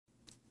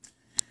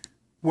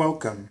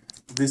Welcome.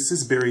 This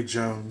is Barry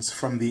Jones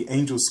from the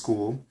Angel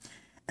School,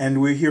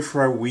 and we're here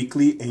for our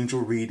weekly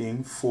angel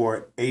reading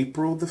for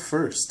April the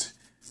 1st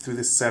through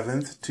the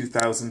 7th,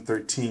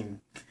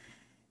 2013.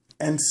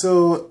 And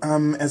so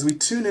as we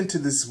tune into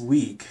this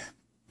week,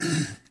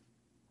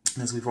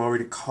 as we've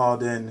already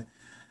called in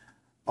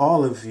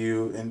all of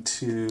you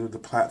into the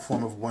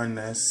platform of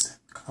oneness,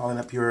 calling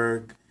up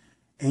your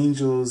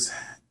angels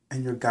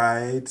and your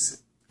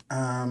guides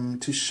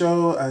to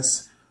show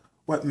us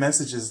what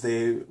messages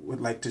they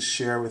would like to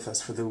share with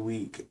us for the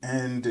week,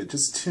 and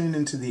just tune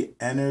into the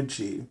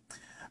energy.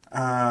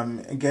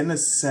 Again, a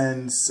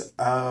sense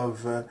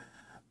of that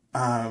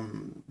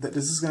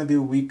this is going to be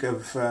a week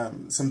of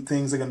some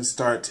things are going to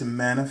start to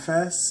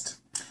manifest.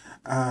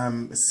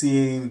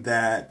 Seeing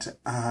that,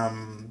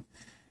 that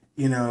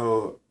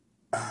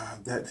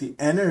the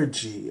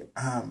energy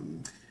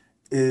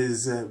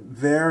is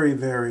very,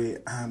 very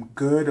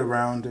good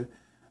around.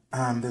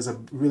 There's a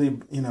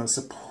really,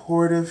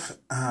 supportive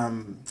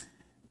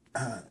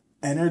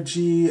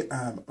energy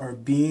or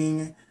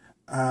being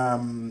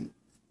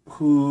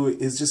who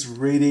is just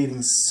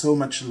radiating so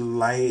much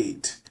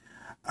light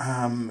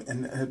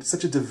and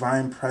such a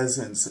divine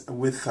presence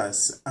with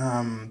us.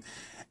 And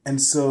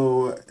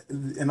also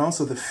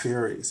the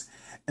fairies.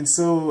 And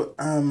so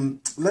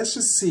let's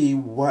just see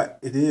what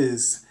it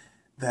is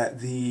that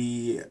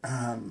the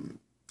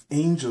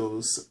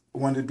angels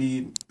want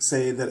to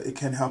say that it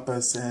can help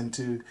us, and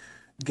to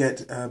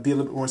get be a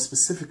little bit more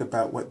specific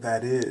about what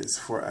that is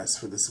for us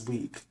for this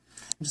week.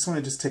 I just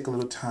want to take a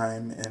little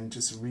time and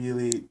just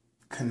really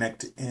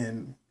connect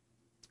in.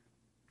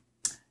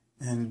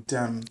 And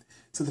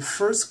so the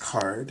first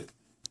card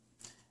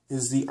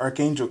is the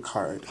Archangel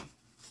card.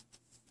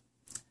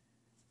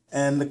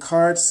 And the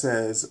card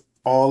says,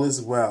 all is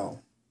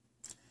well.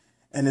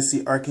 And it's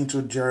the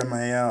Archangel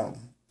Jeremiel.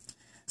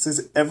 It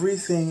says,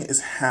 everything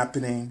is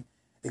happening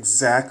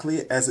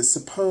exactly as it's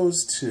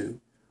supposed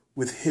to.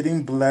 With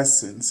hidden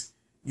blessings,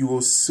 you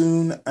will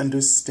soon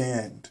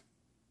understand.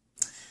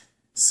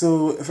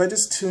 So if I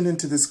just tune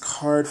into this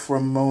card for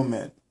a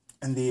moment,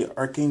 and the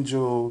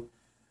Archangel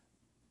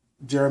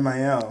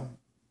Jeremiel,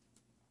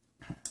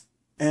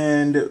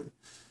 and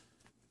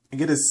I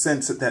get a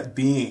sense that that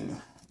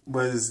being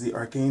was the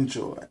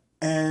Archangel.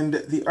 And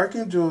the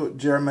Archangel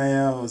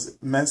Jeremiel's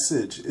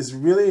message is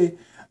really,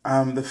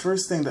 the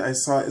first thing that I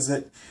saw is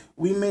that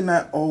we may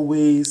not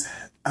always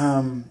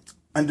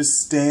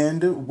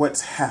understand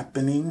what's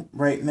happening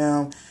right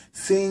now.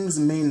 Things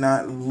may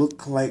not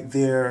look like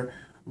they're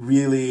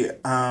really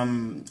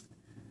going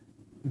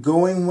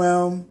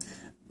well,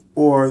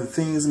 or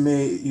things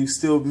you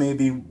still may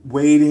be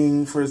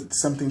waiting for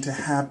something to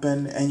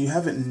happen and you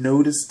haven't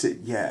noticed it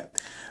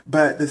yet.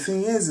 But the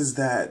thing is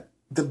that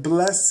the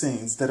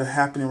blessings that are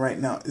happening right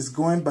now is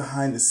going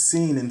behind the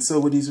scene. And so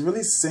what he's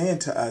really saying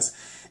to us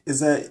is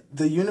that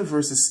the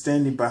universe is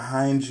standing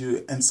behind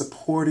you and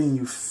supporting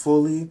you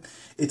fully.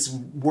 It's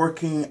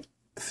working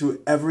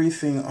through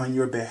everything on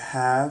your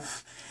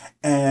behalf,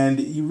 and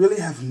you really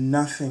have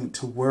nothing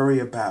to worry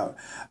about.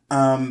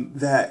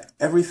 That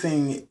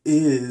everything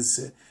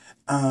is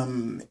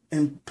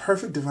in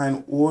perfect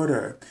divine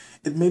order.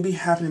 It may be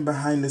happening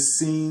behind the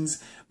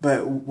scenes,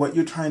 but what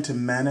you're trying to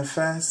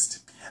manifest,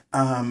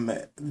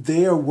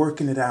 they are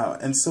working it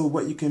out. And so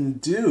what you can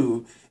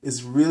do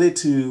is really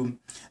to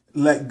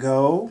let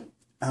go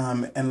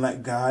and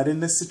let God in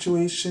this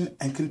situation,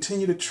 and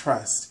continue to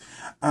trust.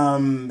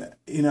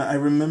 I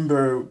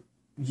remember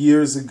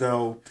years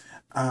ago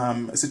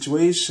a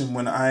situation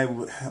when I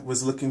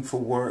was looking for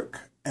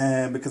work,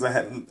 and because I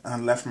had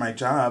left my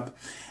job,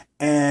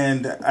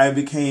 and I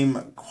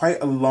became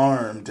quite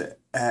alarmed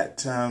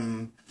at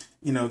 4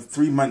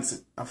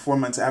 months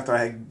after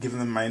I had given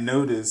them my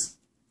notice,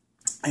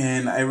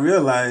 and I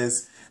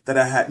realized that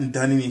I hadn't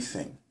done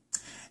anything.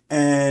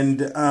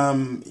 And,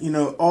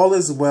 all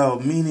is well,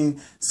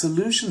 meaning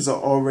solutions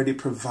are already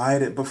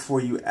provided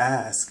before you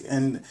ask.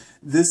 And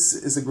this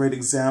is a great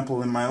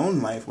example in my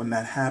own life when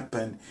that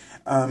happened.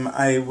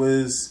 It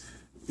was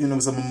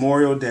a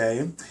Memorial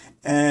Day,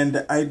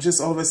 and I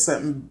just all of a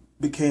sudden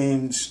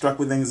became struck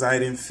with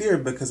anxiety and fear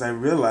because I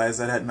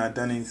realized I had not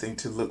done anything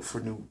to look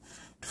for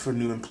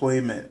new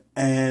employment.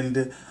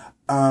 And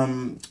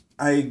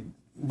I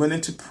went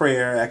into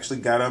prayer. I actually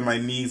got on my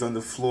knees on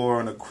the floor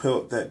on a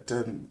quilt that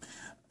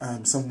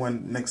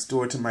someone next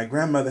door to my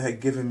grandmother had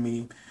given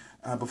me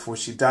before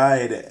she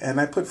died, and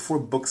I put 4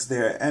 books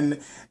there. And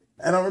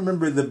I don't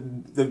remember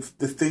the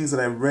things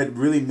that I read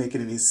really making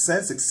any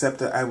sense, except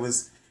that I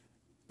was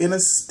in a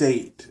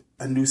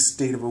new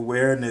state of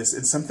awareness,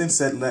 and something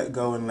said, let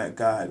go and let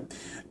God.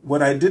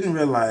 What I didn't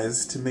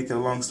realize, to make it a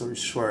long story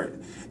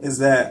short, is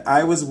that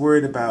I was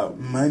worried about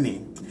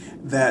money.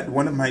 That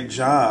one of my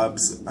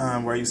jobs,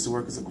 where I used to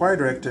work as a choir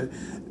director,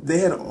 they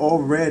had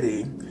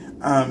already,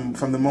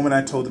 from the moment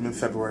I told them in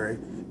February,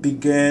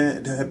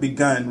 begun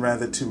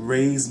to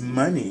raise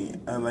money.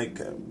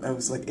 It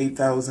was like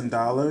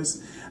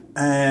 $8,000.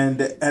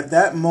 And at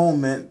that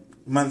moment,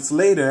 months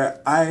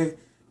later, I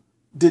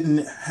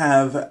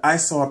I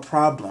saw a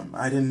problem.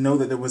 I didn't know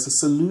that there was a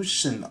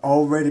solution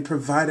already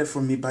provided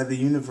for me by the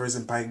universe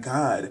and by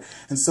God.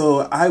 And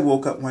so I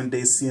woke up one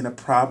day seeing a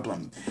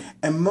problem.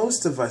 And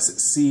most of us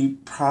see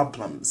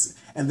problems,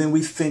 and then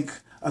we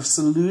think of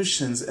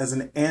solutions as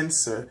an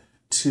answer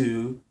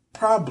to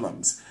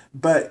problems.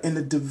 But in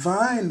the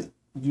divine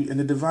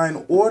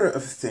order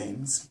of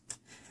things,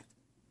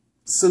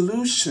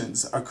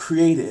 solutions are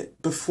created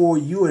before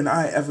you and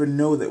I ever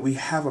know that we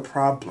have a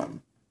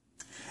problem.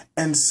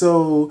 And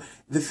so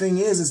the thing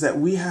is that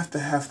we have to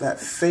have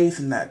that faith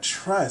and that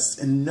trust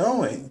in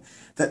knowing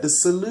that the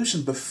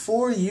solution,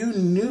 before you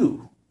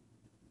knew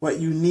what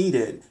you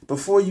needed,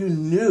 before you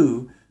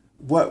knew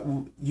what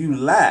you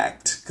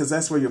lacked, because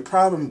that's where your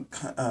problem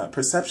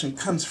perception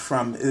comes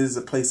from, is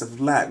a place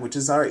of lack, which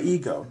is our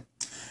ego.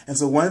 And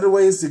so one of the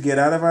ways to get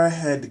out of our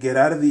head, to get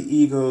out of the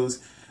ego's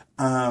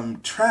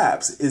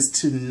traps, is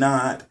to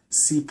not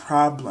see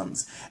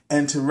problems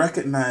and to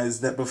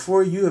recognize that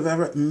before you have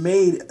ever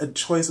made a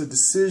choice or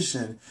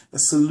decision, a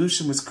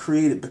solution was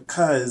created,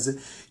 because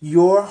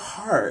your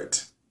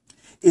heart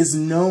is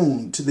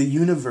known to the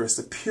universe.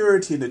 The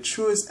purity and the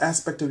truest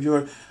aspect of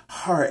your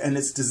heart and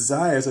its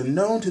desires are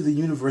known to the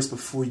universe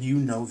before you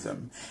know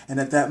them. And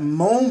at that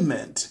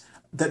moment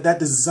that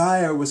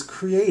desire was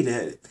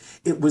created,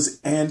 it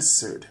was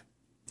answered.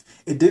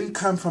 It didn't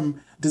come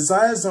from,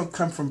 desires don't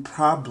come from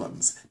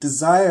problems.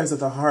 Desires of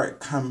the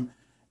heart come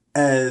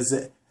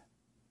as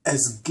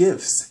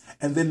gifts,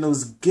 and then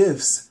those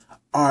gifts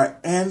are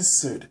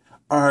answered,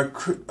 are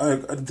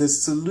the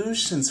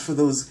solutions for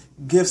those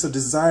gifts or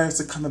desires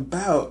to come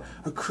about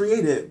are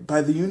created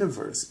by the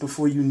universe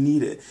before you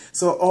need it.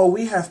 So all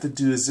we have to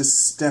do is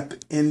just step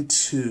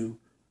into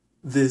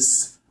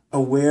this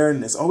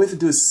awareness. All we have to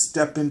do is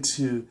step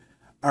into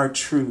our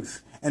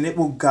truth, and it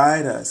will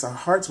guide us. Our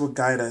hearts will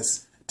guide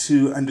us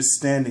to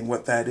understanding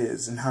what that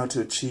is and how to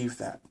achieve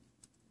that.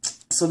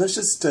 So let's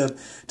just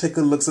take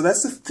a look. So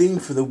that's the theme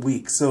for the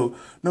week. So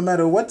no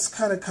matter what's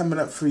kind of coming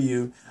up for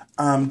you,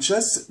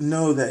 just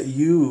know that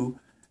you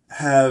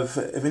have,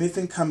 if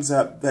anything comes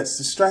up that's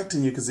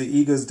distracting you, because the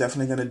ego is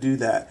definitely going to do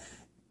that,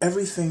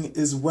 everything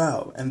is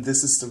well. And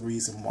this is the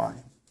reason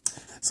why.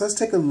 So let's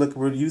take a look.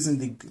 We're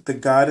using the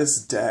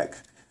Goddess deck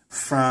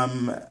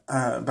from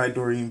by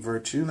Doreen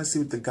Virtue. Let's see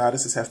what the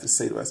goddesses have to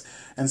say to us,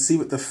 and see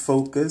what the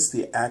focus,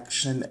 the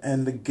action,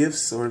 and the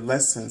gifts or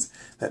lessons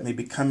that may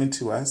be coming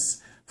to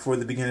us for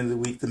the beginning of the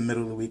week, the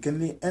middle of the week,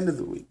 and the end of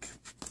the week.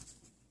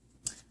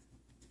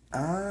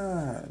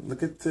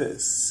 Look at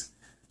this.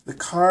 The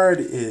card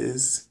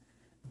is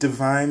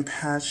Divine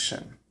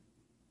Passion.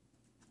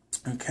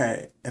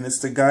 Okay, and it's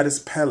the goddess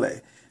Pele.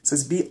 It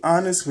says, be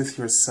honest with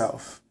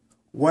yourself.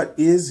 What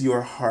is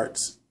your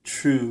heart's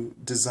true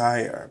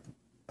desire?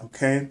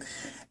 Okay,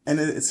 and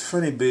it's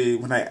funny,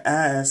 when I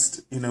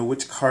asked,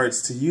 which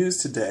cards to use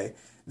today,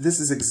 this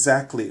is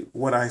exactly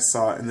what I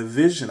saw in the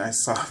vision. I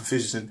saw a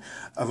vision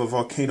of a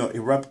volcano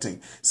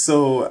erupting.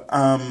 So,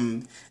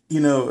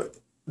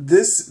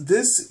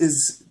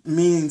 this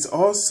means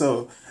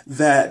also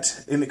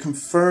that, and it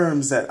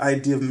confirms that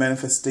idea of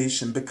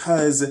manifestation,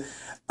 because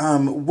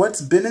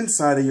what's been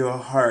inside of your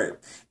heart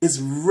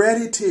is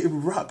ready to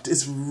erupt.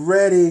 It's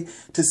ready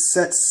to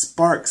set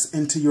sparks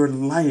into your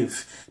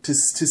life, to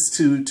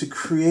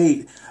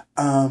create,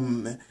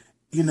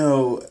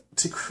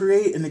 to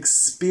create an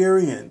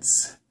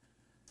experience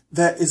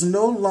that is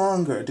no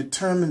longer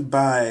determined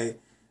by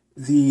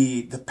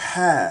the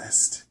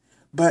past,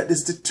 but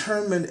is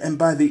determined, and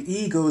by the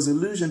ego's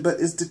illusion, but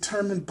is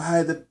determined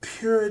by the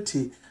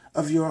purity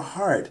of your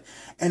heart.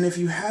 And if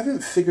you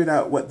haven't figured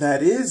out what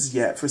that is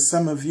yet, for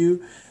some of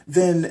you,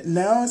 then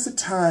now is the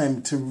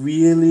time to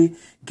really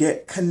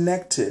get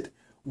connected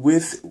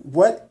with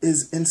what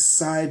is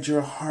inside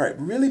your heart.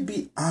 Really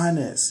be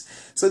honest.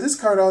 So this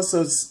card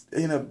also,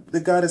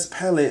 the goddess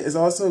Pele is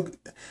also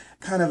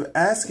kind of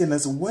asking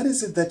us, what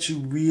is it that you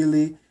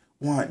really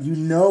want? You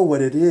know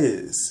what it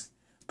is,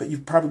 but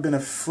you've probably been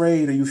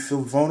afraid, or you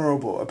feel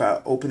vulnerable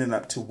about opening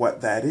up to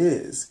what that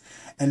is.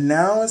 And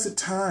now is the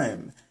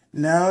time.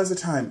 Now is the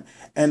time.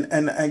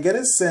 And I get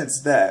a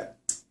sense that,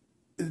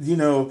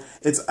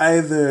 it's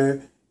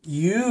either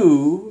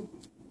you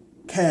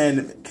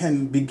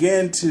can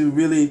begin to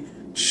really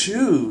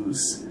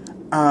choose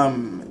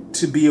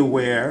to be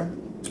aware,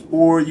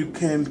 or you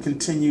can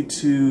continue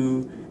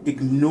to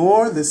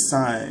ignore the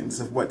signs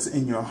of what's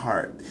in your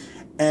heart.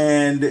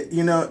 And,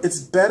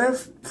 it's better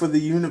for the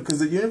universe, because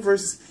the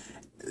universe,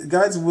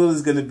 God's will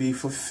is going to be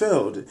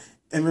fulfilled.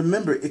 And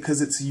remember,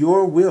 because it's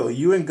your will,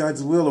 you and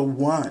God's will are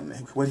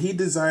one. What he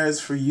desires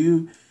for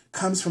you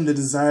comes from the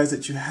desires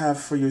that you have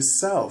for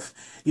yourself.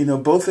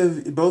 Both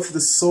the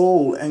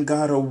soul and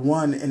God are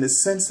one, in the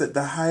sense that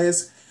the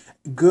highest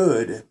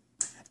good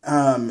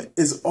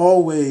is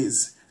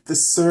always the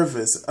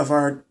service of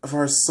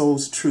our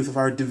soul's truth, of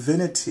our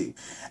divinity.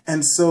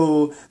 And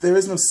so there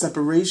is no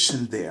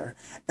separation there.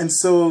 And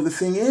so the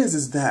thing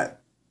is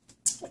that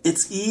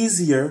it's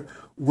easier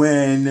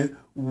when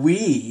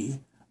we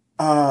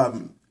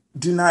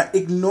do not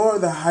ignore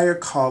the higher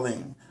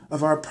calling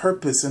of our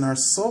purpose and our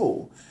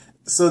soul.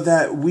 so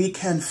that we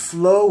can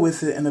flow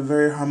with it in a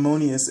very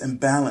harmonious and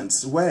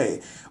balanced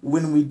way.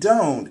 When we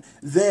don't,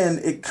 then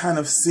it kind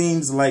of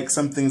seems like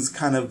something's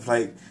kind of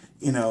like,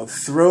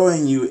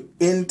 throwing you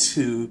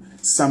into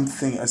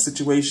something, a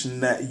situation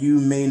that you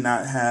may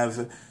not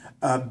have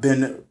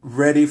been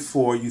ready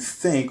for, you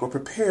think, or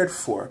prepared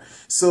for.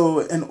 So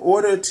in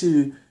order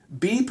to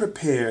be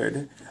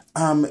prepared,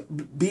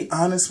 be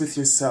honest with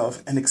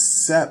yourself and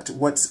accept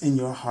what's in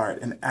your heart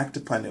and act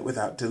upon it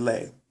without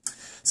delay.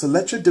 So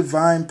let your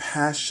divine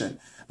passion,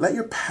 let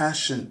your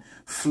passion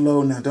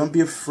flow now. Don't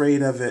be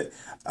afraid of it,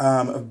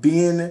 of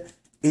being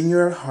in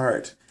your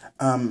heart.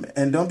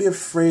 And don't be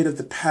afraid of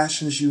the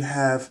passions you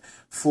have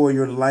for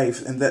your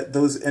life, and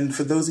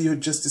for those of you who are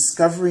just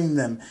discovering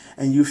them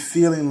and you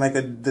feeling like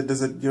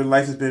your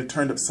life has been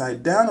turned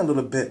upside down a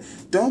little bit.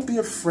 Don't be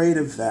afraid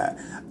of that,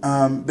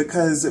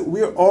 because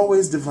we're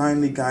always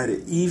divinely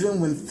guided. Even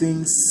when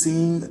things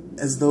seem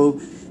as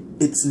though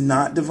it's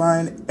not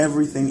divine,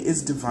 everything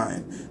is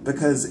divine,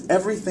 because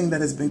everything that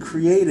has been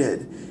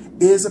created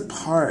is a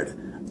part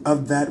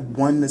of that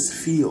oneness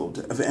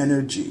field of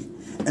energy.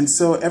 And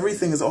so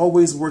everything is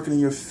always working in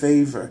your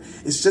favor.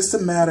 It's just a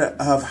matter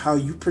of how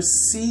you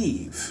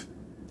perceive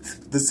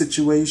the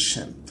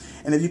situation.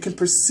 And if you can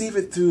perceive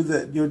it through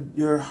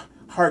your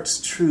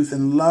heart's truth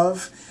and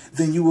love,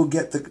 then you will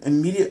get the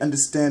immediate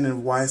understanding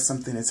of why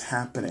something is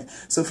happening.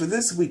 So for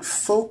this week,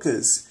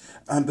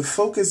 the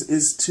focus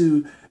is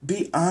to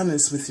be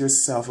honest with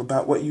yourself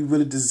about what you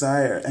really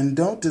desire, and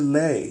don't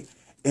delay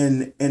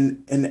in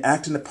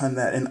acting upon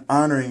that and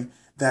honoring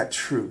that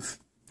truth.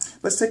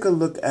 Let's take a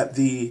look at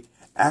the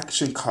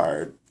action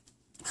card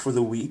for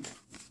the week.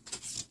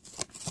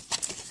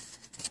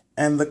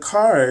 And the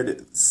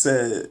card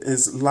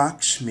is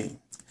Lakshmi.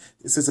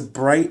 It says a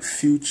bright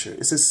future.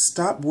 It says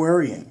stop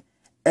worrying.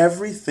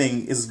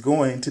 Everything is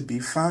going to be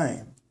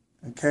fine.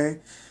 Okay?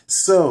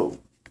 So,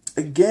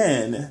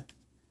 again,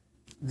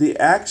 the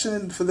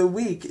action for the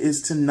week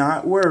is to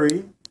not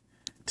worry,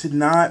 to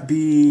not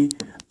be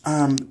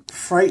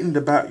frightened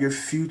about your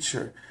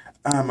future.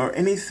 Or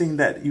anything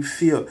that you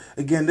feel.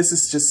 Again, this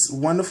is just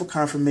wonderful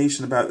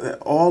confirmation about that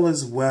all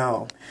is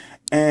well.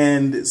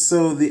 And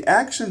so the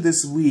action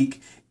this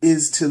week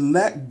is to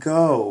let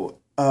go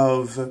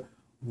of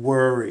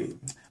worry.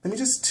 Let me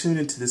just tune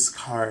into this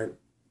card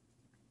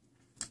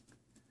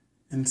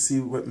and see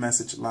what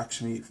message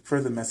Lakshmi,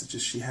 further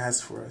messages she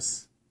has for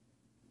us.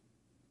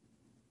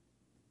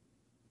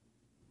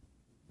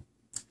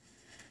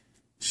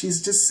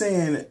 She's just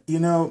saying,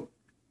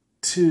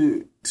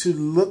 to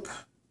look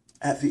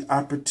at the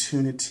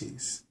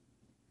opportunities.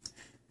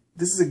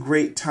 This is a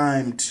great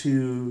time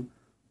to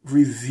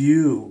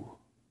review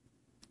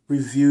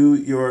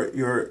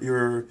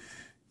your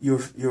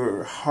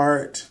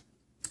heart.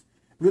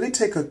 Really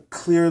take a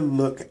clear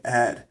look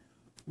at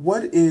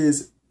what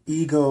is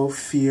ego,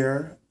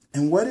 fear,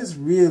 and what is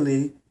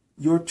really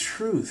your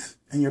truth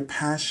and your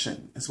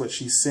passion, is what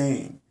she's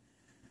saying.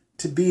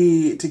 To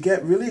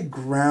get really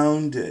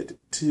grounded,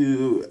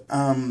 to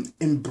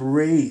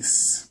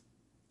embrace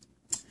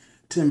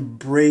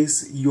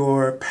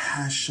your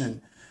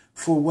passion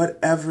for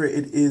whatever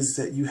it is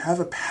that you have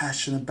a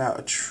passion about,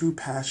 a true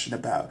passion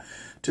about,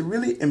 to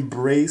really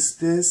embrace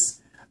this,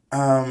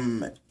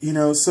 so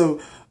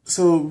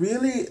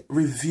really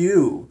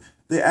review.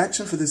 The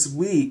action for this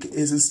week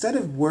is, instead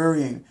of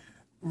worrying,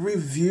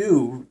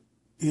 review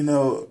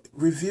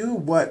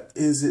what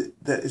is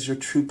it that is your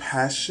true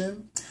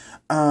passion.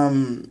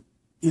 Look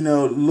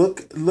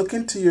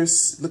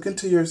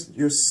into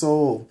your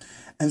soul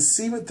and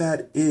see what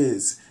that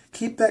is.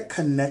 Keep that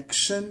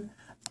connection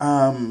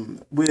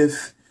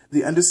with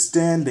the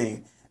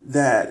understanding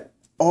that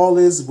all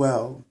is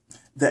well,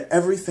 that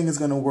everything is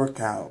going to work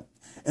out.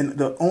 And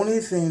the only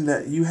thing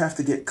that you have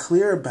to get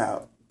clear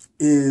about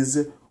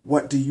is,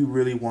 what do you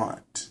really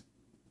want?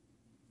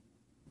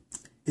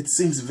 It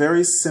seems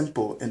very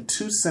simple and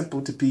too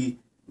simple to be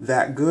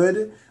that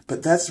good,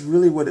 but that's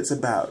really what it's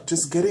about.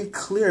 Just getting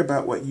clear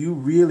about what you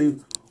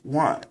really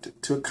want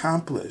to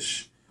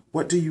accomplish.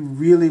 What do you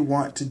really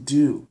want to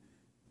do?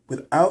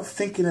 Without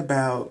thinking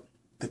about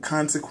the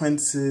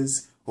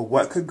consequences or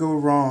what could go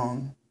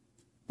wrong.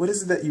 What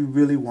is it that you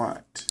really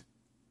want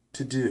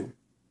to do?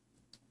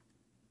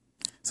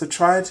 So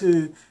try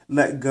to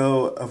let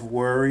go of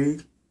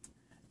worry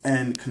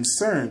and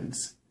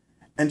concerns,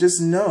 and just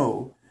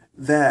know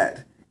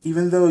that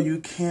even though you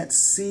can't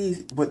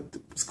see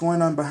what's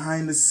going on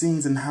behind the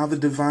scenes and how the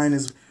divine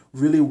is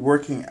really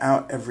working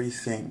out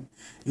everything.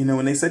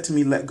 When they said to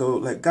me, let go,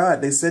 let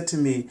God, they said to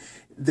me,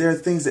 there are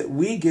things that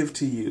we give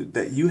to you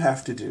that you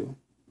have to do.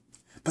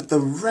 But the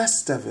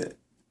rest of it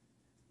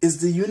is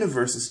the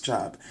universe's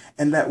job.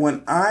 And that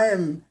when I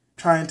am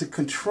trying to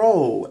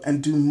control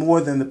and do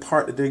more than the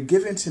part that they're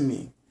giving to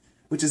me,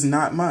 which is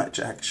not much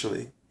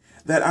actually,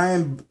 that I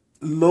am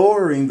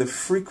lowering the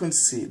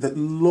frequency, by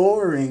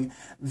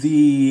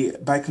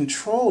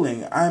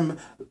controlling, I'm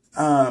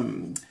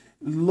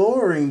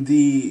lowering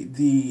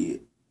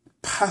the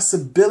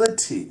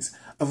possibilities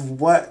of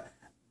what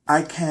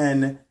I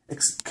can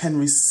can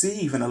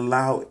receive and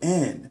allow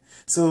in.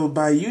 So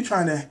by you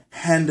trying to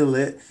handle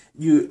it,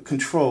 you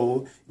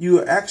control, you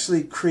are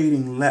actually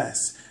creating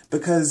less,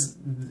 because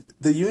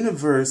the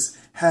universe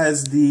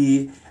has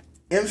the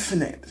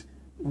infinite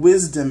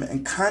wisdom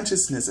and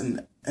consciousness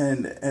and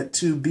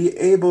to be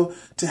able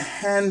to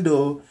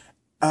handle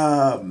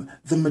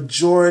the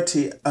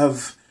majority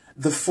of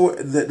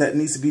that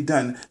needs to be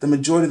done, the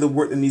majority of the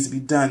work that needs to be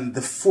done,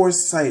 the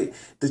foresight,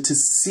 to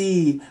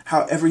see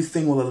how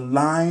everything will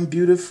align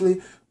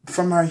beautifully.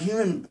 From our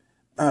human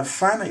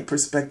finite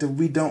perspective,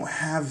 we don't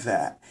have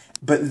that,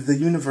 but the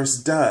universe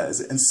does.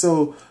 And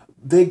so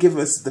they give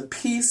us the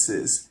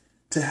pieces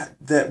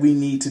that we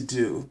need to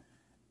do,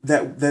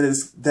 that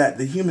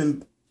the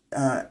human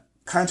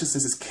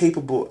consciousness is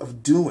capable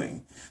of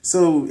doing.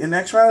 So in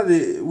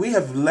actuality, we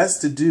have less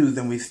to do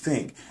than we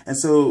think. And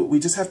so we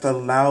just have to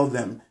allow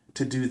them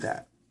to do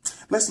that.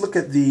 Let's look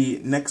at the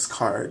next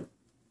card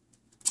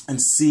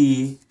and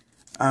see,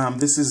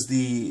 this is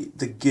the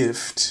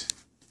gift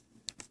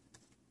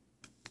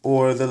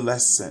or the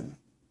lesson.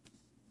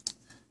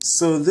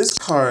 So this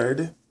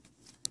card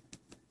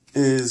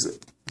is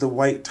the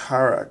White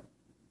Tara,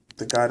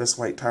 the goddess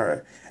White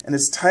Tara, and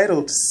it's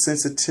titled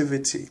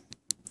Sensitivity.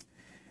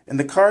 And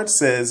the card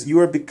says, you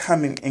are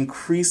becoming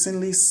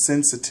increasingly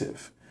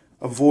sensitive.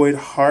 Avoid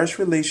harsh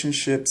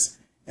relationships,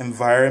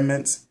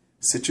 environments,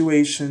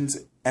 situations,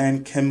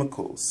 and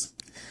chemicals.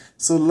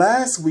 So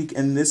last week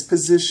in this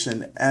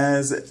position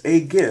as a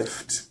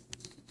gift,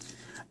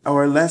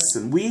 our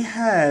lesson, we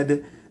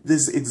had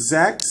this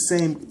exact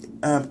same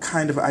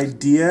kind of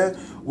idea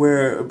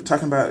where we're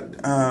talking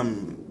about,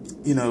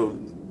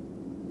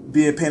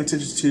 paying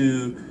attention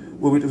to,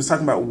 where we was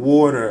talking about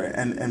water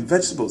and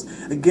vegetables.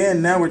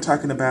 Again, now we're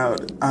talking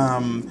about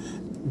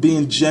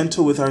being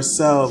gentle with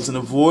ourselves and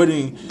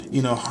avoiding,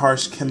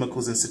 harsh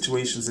chemicals and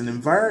situations and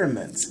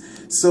environments.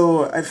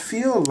 So I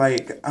feel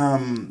like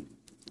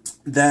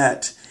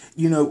that,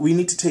 we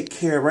need to take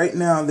care. Right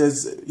now,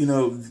 there's,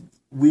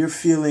 we're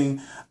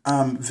feeling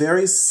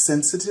very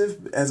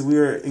sensitive as we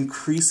are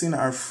increasing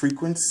our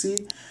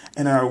frequency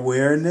and our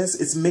awareness.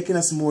 It's making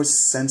us more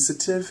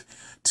sensitive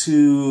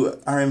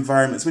to our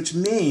environments, which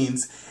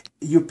means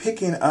you're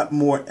picking up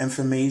more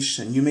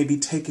information. You may be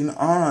taking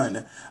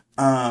on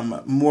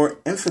more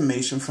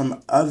information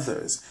from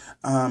others,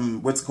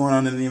 what's going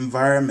on in the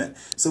environment.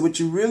 So what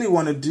you really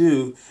want to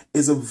do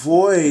is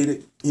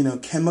avoid,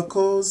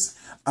 chemicals,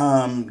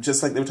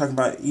 just like they were talking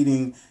about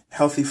eating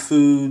healthy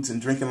foods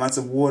and drinking lots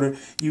of water.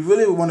 You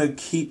really want to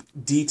keep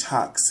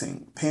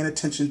detoxing, paying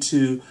attention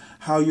to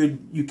how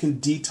you can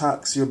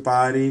detox your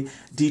body,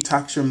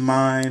 detox your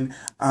mind,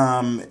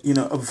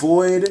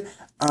 avoid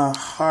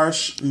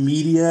harsh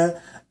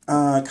media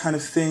kind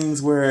of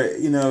things where,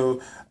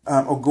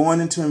 or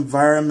going into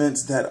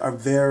environments that are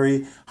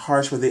very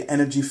harsh, where the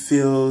energy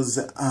feels,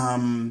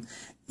 the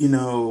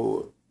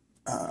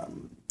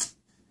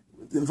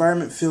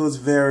environment feels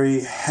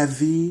very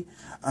heavy,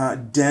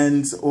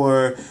 dense,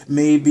 or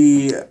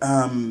maybe, it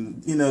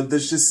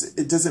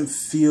doesn't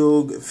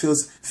it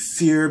feels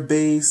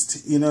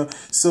fear-based,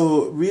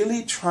 So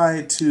really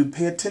try to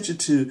pay attention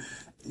to,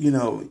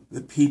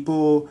 the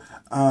people,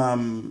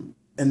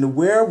 and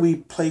where we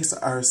place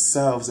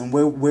ourselves and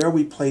where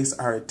we place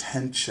our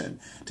attention,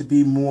 to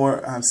be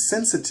more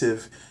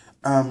sensitive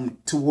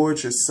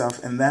towards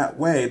yourself in that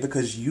way,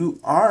 because you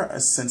are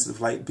a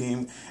sensitive light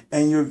being,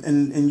 and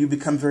you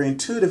become very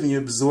intuitive and you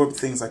absorb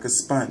things like a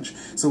sponge.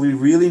 So we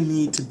really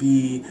need to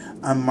be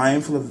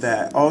mindful of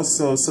that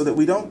also, so that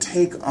we don't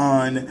take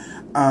on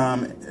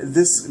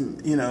this,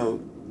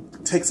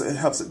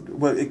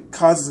 it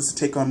causes us to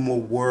take on more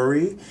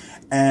worry,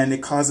 and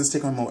it causes us to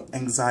take on more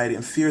anxiety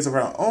and fears of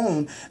our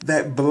own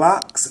that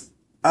blocks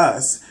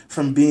us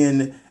from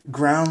being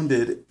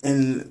grounded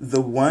in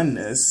the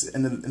oneness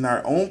and in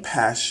our own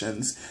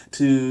passions,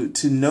 to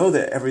know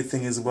that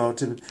everything is well,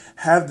 to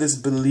have this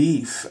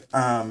belief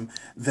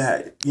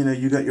that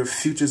your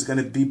future is going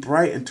to be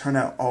bright and turn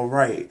out all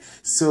right.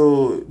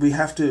 So we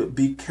have to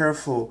be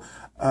careful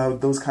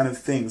of those kind of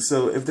things.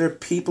 So if there are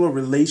people or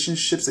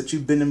relationships that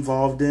you've been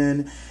involved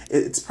in,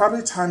 it's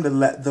probably time to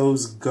let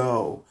those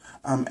go.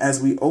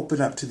 As we open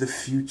up to the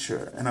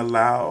future and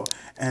allow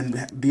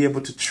and be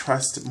able to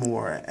trust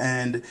more,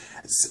 and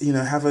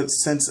have a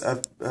sense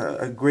of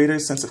a greater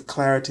sense of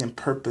clarity and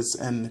purpose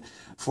and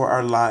for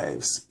our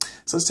lives.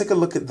 So let's take a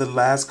look at the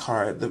last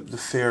card, the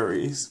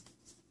fairies,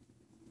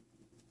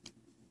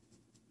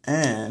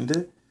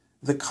 and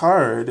the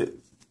card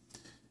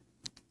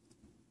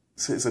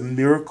says a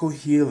miracle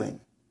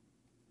healing.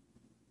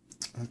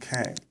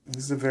 Okay,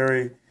 this is a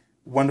very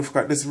wonderful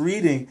card. This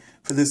reading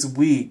for this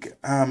week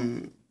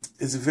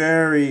is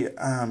very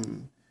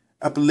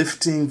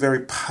uplifting,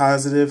 very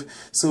positive.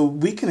 So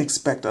we can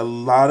expect a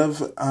lot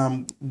of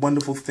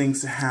wonderful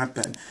things to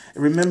happen.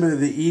 And remember,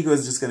 the ego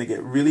is just going to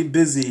get really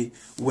busy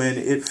when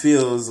it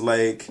feels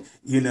like,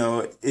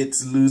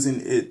 it's losing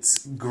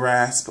its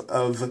grasp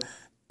of,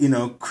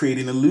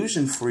 creating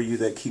illusion for you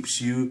that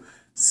keeps you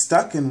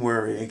stuck in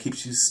worry and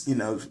keeps you,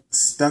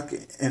 stuck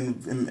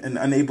and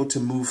unable to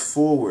move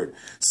forward.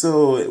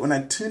 So when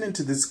I tune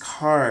into this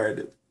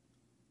card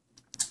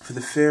for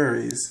the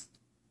fairies,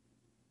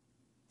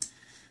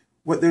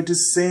 what they're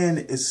just saying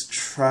is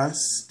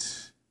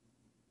trust,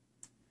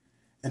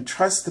 and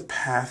trust the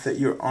path that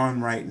you're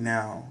on right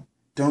now.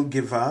 Don't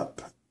give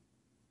up.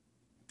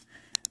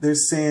 They're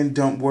saying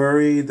don't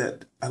worry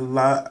that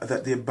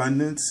that the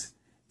abundance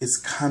is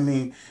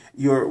coming.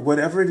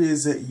 Whatever it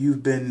is that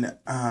you've been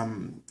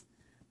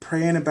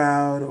praying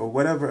about, or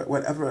what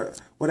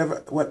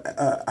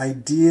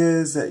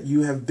ideas that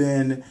you have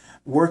been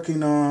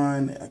working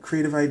on,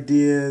 creative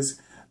ideas,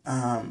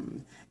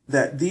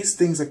 that these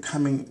things are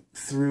coming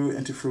through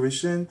into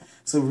fruition.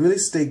 So really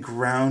stay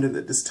grounded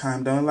at this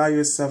time. Don't allow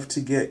yourself to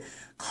get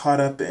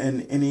caught up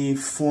in any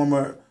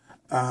former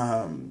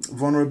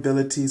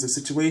vulnerabilities or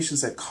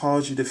situations that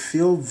cause you to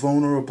feel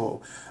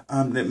vulnerable,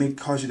 that may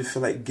cause you to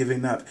feel like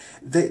giving up.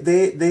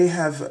 They're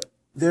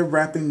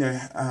wrapping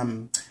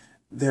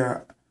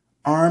their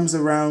arms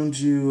around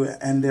you,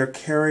 and they're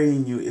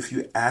carrying you if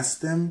you ask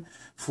them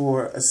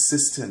for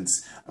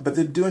assistance. But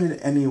they're doing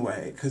it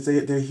anyway because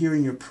they're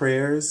hearing your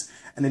prayers,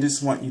 and they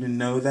just want you to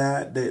know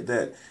that they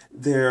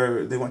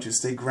want you to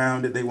stay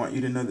grounded. They want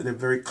you to know that they're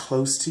very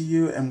close to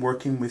you and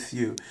working with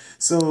you.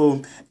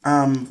 So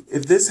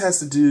if this has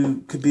to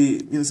do, could be,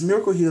 this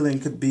miracle healing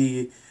could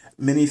be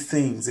many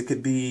things. It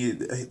could be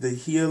the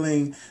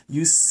healing,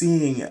 you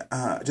seeing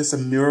just a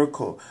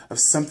miracle of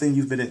something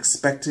you've been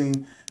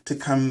expecting to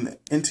come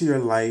into your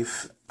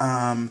life.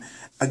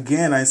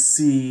 Again, I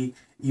see,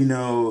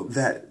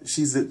 that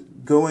she's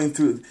going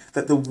through,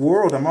 that the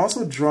world, I'm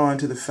also drawn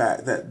to the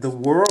fact that the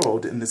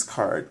world in this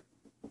card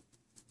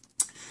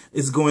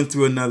is going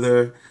through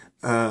another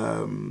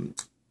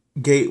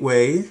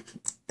gateway,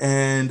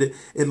 and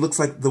it looks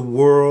like the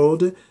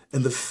world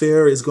and the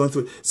fair is going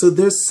through. So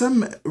there's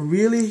some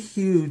really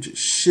huge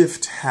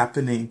shift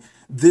happening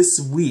this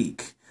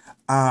week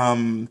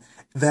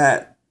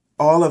that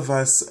all of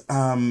us,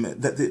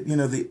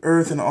 the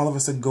earth and all of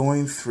us are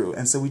going through.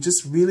 And so we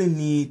just really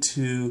need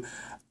to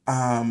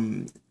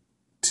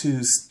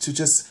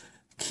just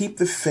keep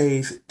the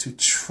faith, to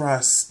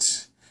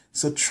trust.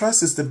 So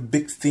trust is the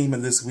big theme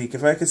of this week.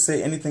 If I could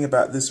say anything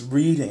about this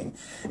reading,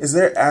 is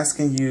they're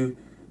asking you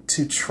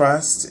to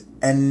trust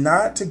and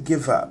not to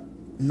give up,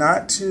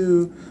 not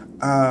to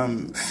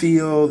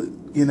feel,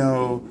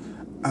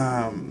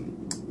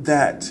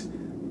 that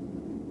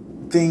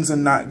things are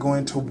not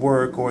going to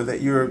work, or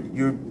that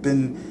you've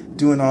been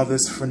doing all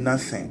this for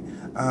nothing.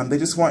 They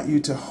just want you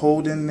to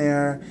hold in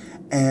there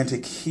and to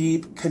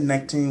keep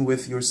connecting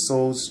with your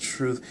soul's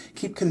truth.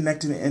 Keep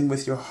connecting in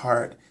with your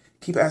heart.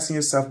 Keep asking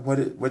yourself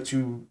what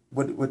you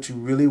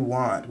really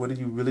want. What do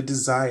you really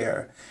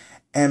desire?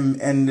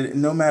 And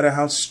no matter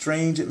how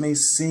strange it may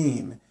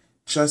seem,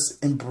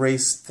 just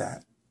embrace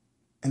that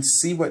and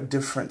see what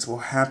difference will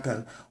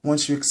happen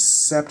once you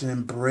accept and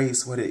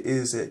embrace what it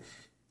is that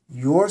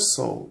your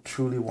soul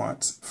truly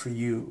wants for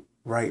you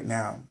right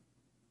now.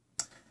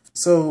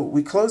 So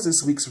we close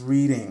this week's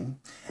reading,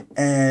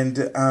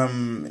 and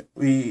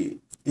we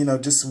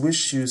just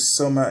wish you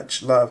so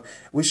much love,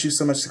 wish you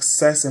so much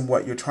success in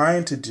what you're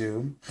trying to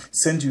do,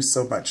 send you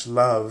so much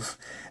love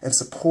and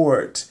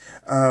support.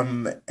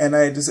 And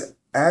I just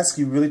ask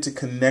you really to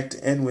connect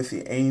in with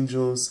the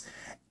angels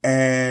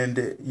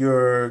and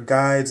your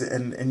guides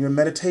and your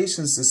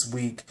meditations this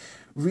week.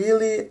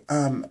 Really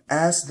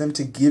ask them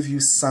to give you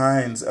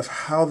signs of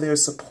how they're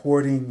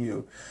supporting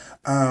you.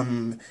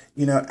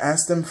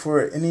 Ask them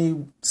for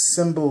any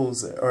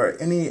symbols or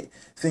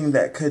anything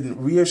that could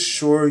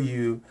reassure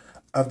you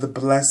of the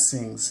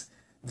blessings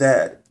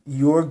that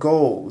your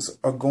goals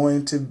are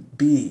going to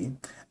be,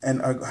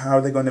 and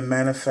how they're going to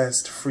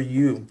manifest for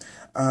you.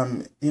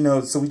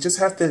 So we just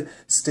have to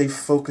stay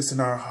focused in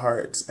our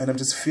hearts, and I'm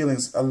just feeling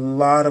a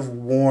lot of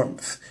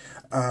warmth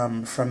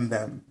from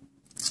them.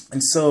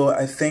 And so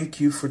I thank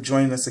you for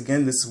joining us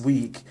again this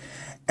week,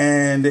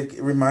 and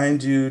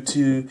remind you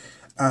to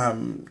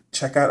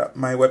check out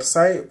my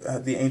website,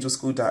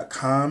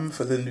 theangelschool.com,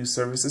 for the new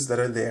services that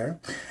are there.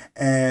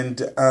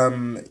 And,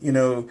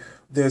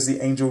 there's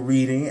the angel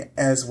reading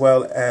as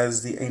well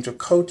as the angel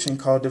coaching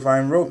called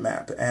Divine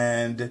Roadmap.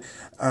 And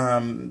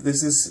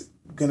this is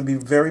going to be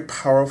very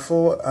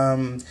powerful,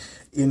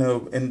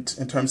 in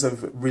terms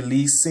of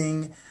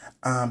releasing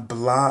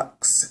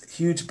blocks,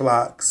 huge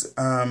blocks.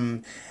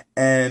 And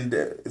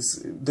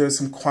there's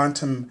some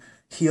quantum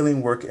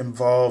healing work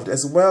involved,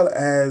 as well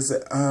as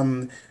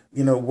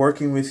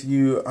working with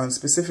you on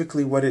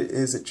specifically what it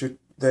is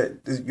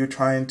that you're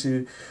trying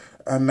to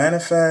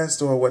manifest,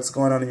 or what's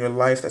going on in your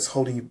life that's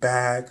holding you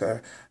back,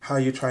 or how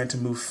you're trying to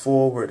move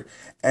forward,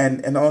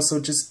 and also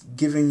just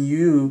giving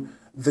you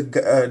the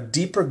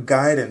deeper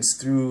guidance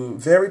through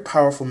very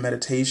powerful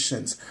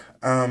meditations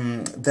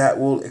that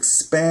will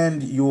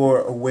expand your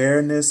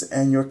awareness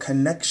and your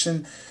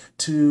connection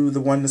to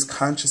the oneness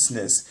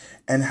consciousness,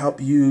 and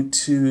help you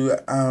to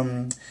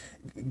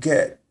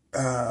get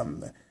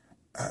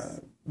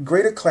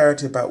greater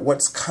clarity about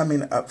what's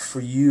coming up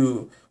for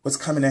you, what's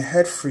coming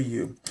ahead for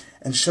you.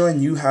 and showing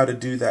you how to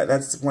do that.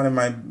 That's one of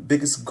my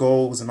biggest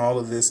goals in all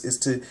of this, is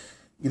to,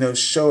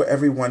 show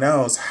everyone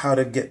else how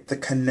to get the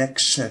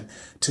connection,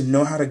 to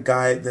know how to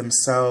guide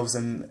themselves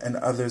and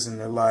others in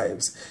their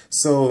lives.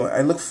 So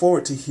I look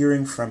forward to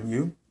hearing from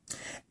you,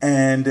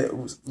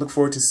 and look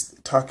forward to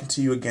talking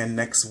to you again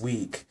next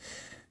week.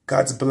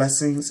 God's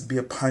blessings be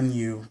upon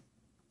you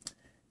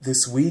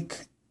this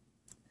week,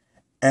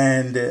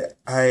 and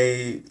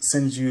I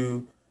send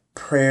you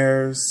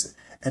prayers,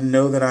 and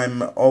know that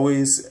I'm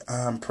always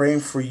praying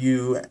for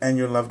you and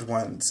your loved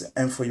ones,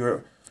 and for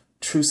your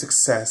true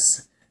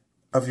success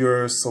of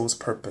your soul's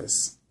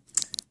purpose.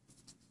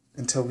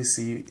 Until we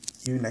see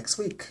you next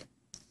week.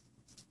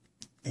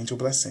 Angel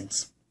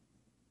blessings.